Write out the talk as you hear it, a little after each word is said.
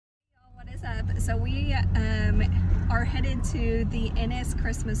So we are headed to the Ennis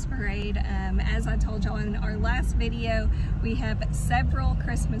Christmas Parade. As I told y'all in our last video, we have several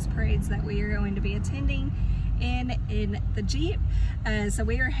Christmas parades that we are going to be attending in the Jeep. So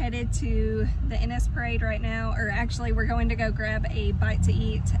we are headed to the Ennis Parade right now, or actually we're going to go grab a bite to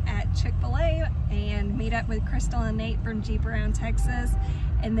eat at Chick-fil-A and meet up with Crystal and Nate from Jeep Around Texas,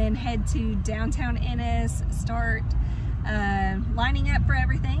 and then head to downtown Ennis, start lining up for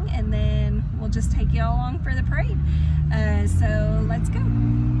everything, and then we'll just take you all along for the parade. So let's go.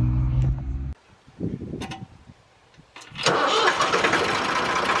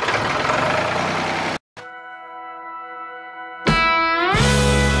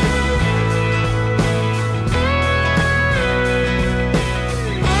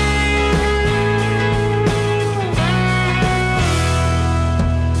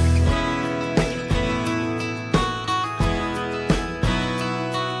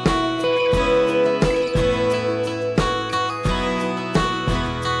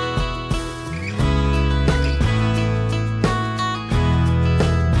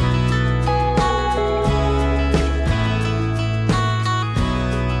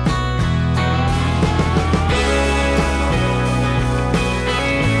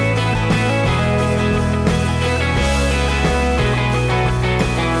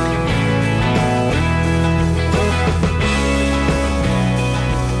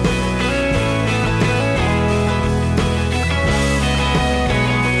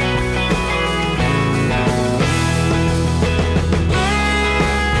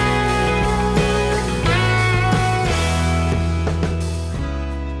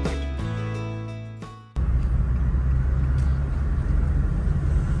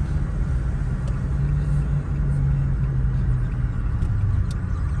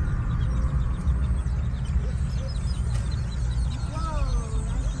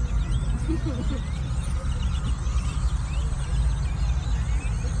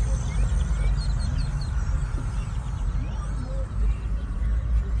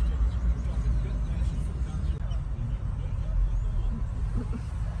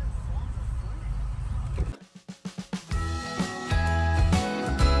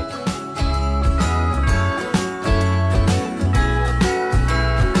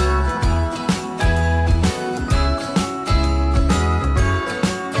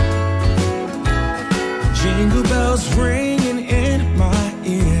 Jingle bells ringing in my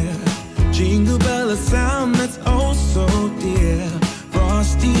ear. Jingle bell, a sound that's oh so dear.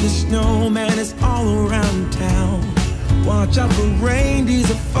 Frosty the snowman is all around town. Watch out for reindeers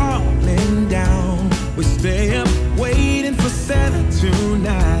are falling down. We stay up waiting for Santa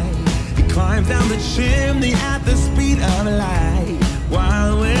tonight. He climbs down the chimney at the speed of light,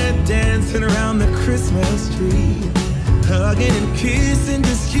 while we're dancing around the Christmas tree, hugging and kissing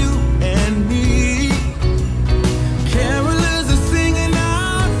just you and me. Carolers are singing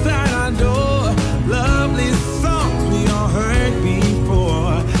outside our door, lovely songs we all heard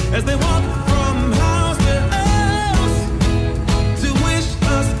before, as they walk from house to house to wish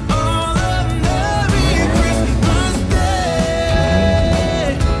us all a Merry Christmas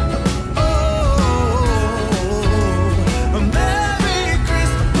Day. Oh, a Merry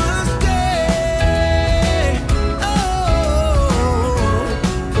Christmas Day.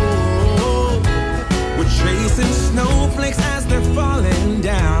 Oh, we're chasing snowflakes as they're falling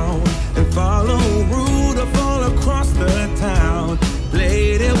down, and follow Rudolph all across the town.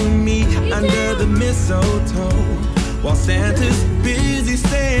 Later we meet under the mistletoe, while Santa's busy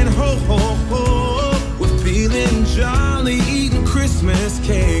saying ho ho ho. We're feeling jolly, eating Christmas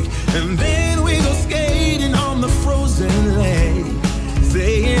cake, and then we go skating on the frozen lake,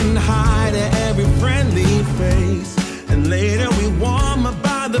 saying hi to every friendly face, and later we warm up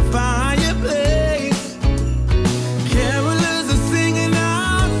by the fireplace. Carolers are singing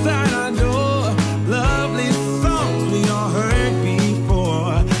outside our door, lovely songs we all heard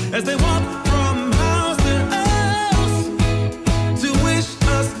before, as they walk from house to house to wish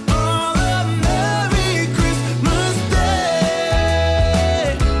us all a Merry Christmas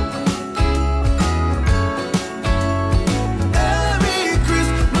Day. Merry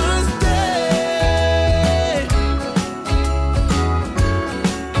Christmas Day.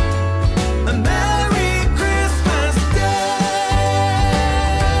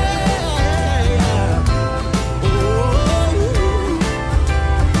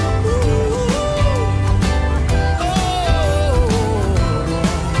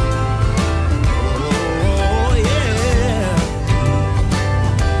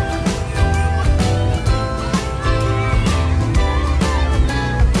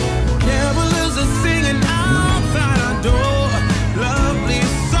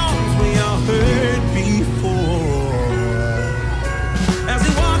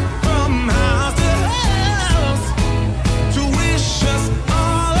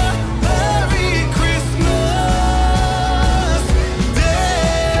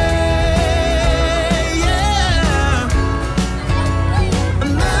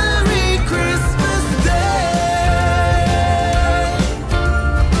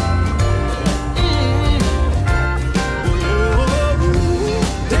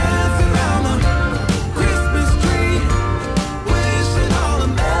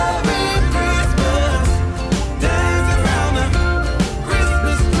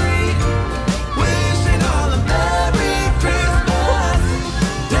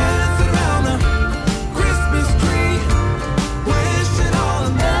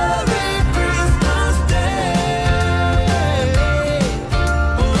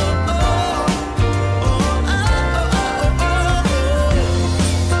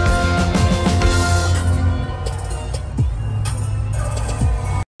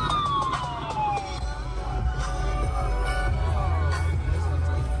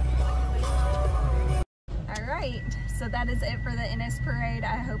 So that is it for the Ennis Parade.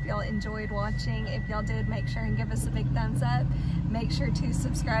 I hope y'all enjoyed watching. If y'all did, make sure and give us a big thumbs up. Make sure to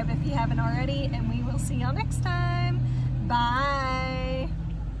subscribe if you haven't already, and we will see y'all next time. Bye.